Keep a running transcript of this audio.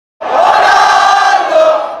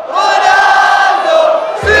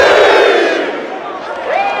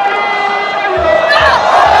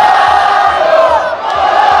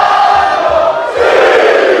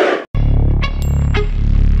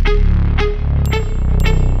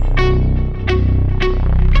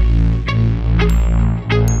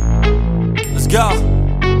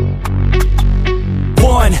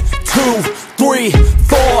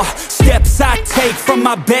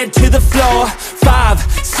my bed to the floor. 5,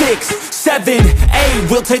 6, 7,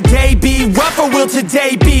 8. Will today be rough or will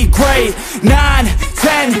today be great? 9,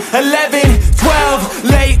 10, 11, 12.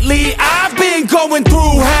 Lately I've been going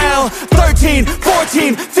through hell. 13,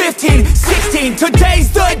 14, 15, 16.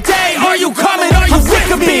 Today's the day. Are you coming? Are you I'm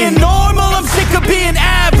sick of being normal, I'm sick of being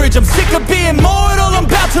average, I'm sick of being mortal, I'm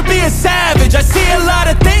about to be a savage. I see a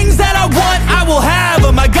lot of things that I want, I will have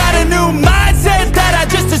them. I got a new mindset that I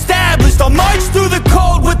just established. I'll march through the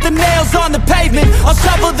cold with the nails on the pavement. I'll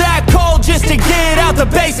shovel that coal just to get out the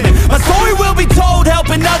basement. My story will be told,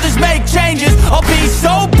 helping others make changes. I'll be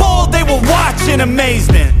so bold, they will watch in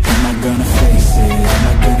amazement. Am I gonna face it? Am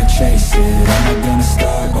I gonna chase it? Am I gonna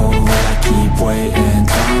start over? I keep waiting.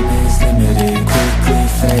 Time is limited, quickly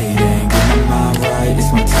fading. Get my mind right,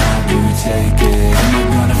 it's my time to take it. Am I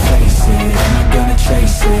gonna face it? Am I gonna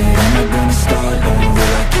chase it? Am I gonna start over?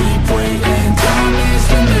 I keep waiting. Time is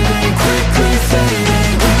limited, quickly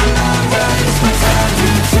fading. Get my mind right, it's my time to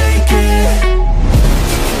take it.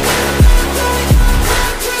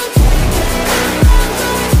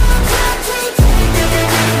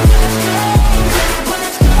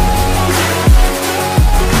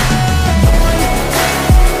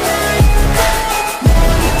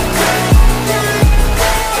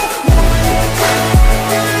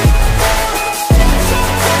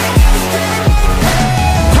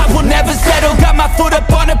 Foot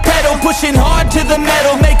up on the pedal, pushing hard to the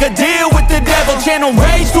metal. Make a deal with the devil, channel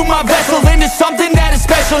rage through my vessel into something that is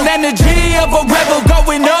special. Energy of a rebel,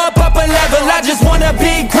 going up a level. I just wanna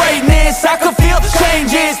be greatness, I could feel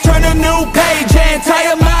changes. Turn a new page and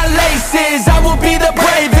tie up my laces. I will be the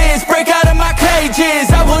bravest, break out of my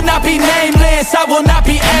cages. I will not be nameless, I will not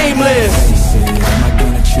be aimless. Am I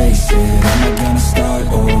gonna chase it? Am I gonna start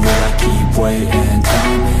over? I keep waiting.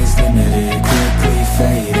 Time is limited, quickly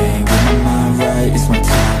fading. Get my mind right, it's my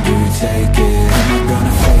time to take it. Am I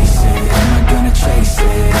gonna face it? Am I gonna chase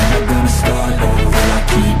it? Am I gonna start over? I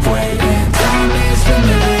keep waiting. Time is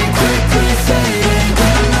limited, quickly fading.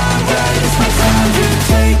 Get my mind right, it's my time to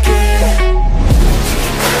take it.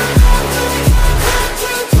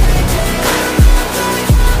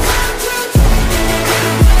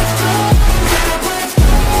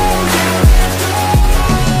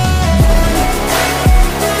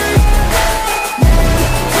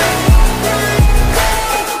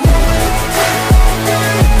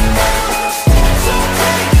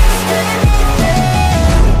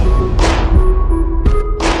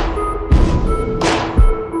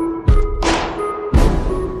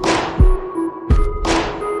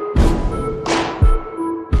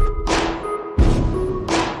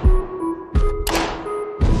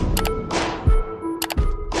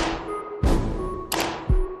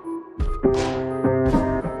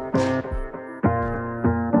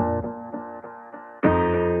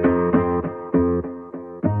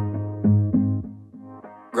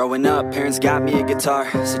 Growing up, parents got me a guitar.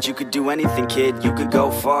 Said you could do anything, kid, you could go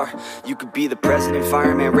far. You could be the president,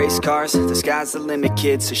 fireman, race cars. The sky's the limit,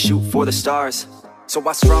 kid, so shoot for the stars. So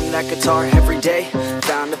I strummed that guitar every day.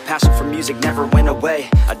 Found a passion for music, never went away.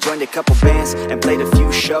 I joined a couple bands and played a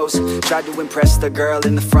few shows. Tried to impress the girl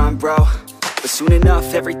in the front row. But soon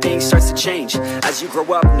enough, everything starts to change. As you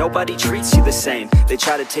grow up, nobody treats you the same. They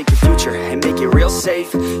try to take your future and make it real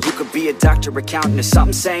safe. You could be a doctor, accountant, or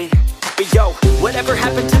something sane. But yo, whatever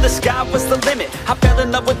happened to the sky was the limit. I fell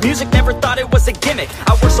in love with music, never thought it was a gimmick.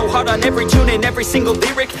 I worked so hard on every tune and every single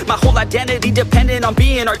lyric. My whole identity depended on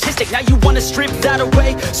being artistic. Now you wanna strip that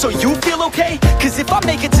away, so you feel okay? Cause if I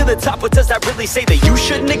make it to the top, what does that really say? That you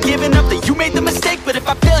shouldn't have given up, that you made the mistake? But if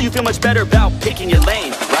I fail, you feel much better about picking your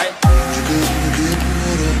lane, right?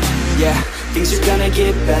 Yeah, things are gonna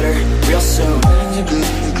get better real soon.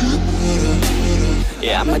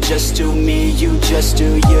 Yeah, I'ma just do me, you just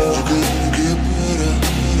do you.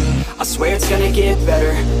 I swear it's gonna get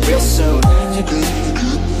better real soon.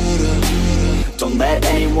 Don't let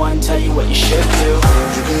anyone tell you what you should do.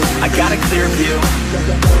 I got a clear view,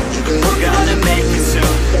 we're gonna make it soon.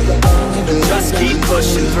 Just keep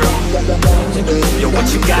pushing through. You're what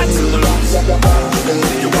you got to lose.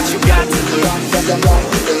 You're what you got to lose.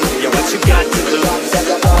 You're what you got to lose.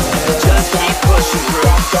 Just keep pushing through.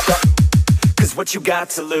 Cause what you got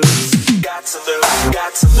to lose, got to lose,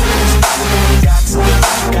 got to lose, got to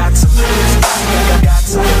lose, got to lose, got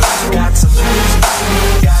to lose, got to lose,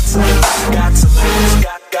 got to lose, got to lose,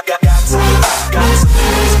 got to lose, got to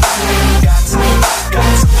lose, got to lose, got to lose, got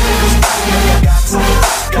to lose, got to lose,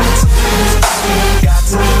 got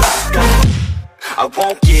to lose. I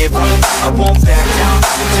won't give up, I won't back down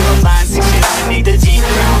till the line sinks in underneath the deep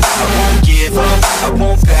ground. I won't give up, I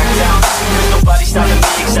won't back down. There's nobody stopping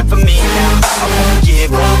me except for me now. I won't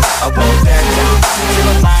give up, I won't back down till the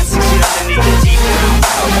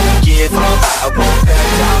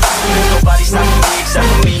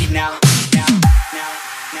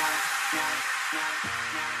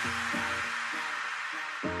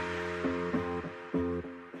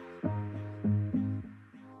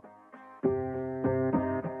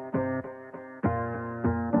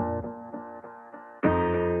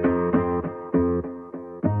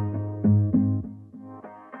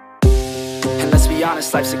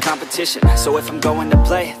honest, life's a competition. So if I'm going to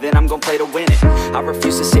play, then I'm gonna play to win it. I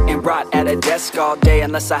refuse to sit and rot at a desk all day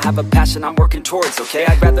unless I have a passion I'm working towards, okay?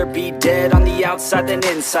 I'd rather be dead on the outside than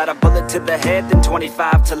inside. A bullet to the head than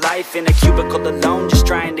 25 to life in a cubicle alone, just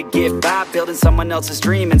trying to get by, building someone else's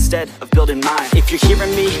dream instead of building mine. If you're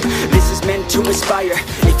hearing me, this is meant to inspire.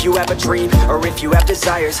 If you have a dream, or if you have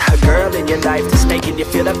desires, a girl in your life that's making you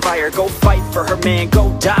feel that fire, go fight for her man,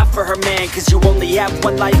 go die for her man. Cause you only have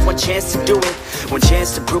one life, one chance to do it, one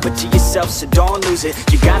chance to prove it to yourself, so don't lose it.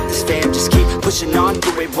 You got this fam, just keep pushing on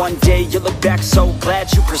through it. One day you'll look back so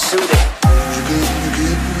glad you pursued it.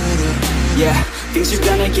 Yeah, things are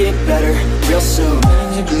gonna get better real soon.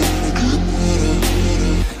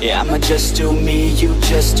 Yeah, I'ma just do me, you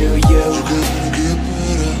just do you.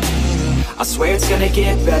 I swear it's gonna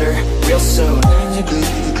get better real soon.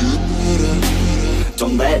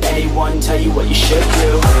 Don't let anyone tell you what you should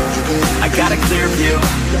do. I got a clear view,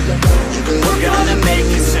 we're gonna make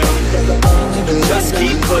it soon. Just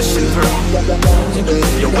keep pushing through.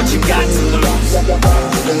 You're what you got to lose.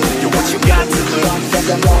 You're what you got to lose.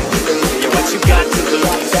 You're what you got to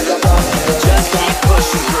lose. Just keep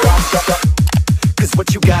pushing through. Cause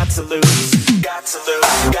what you got to lose, got to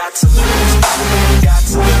lose, got to lose, got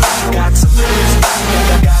to lose, got to lose.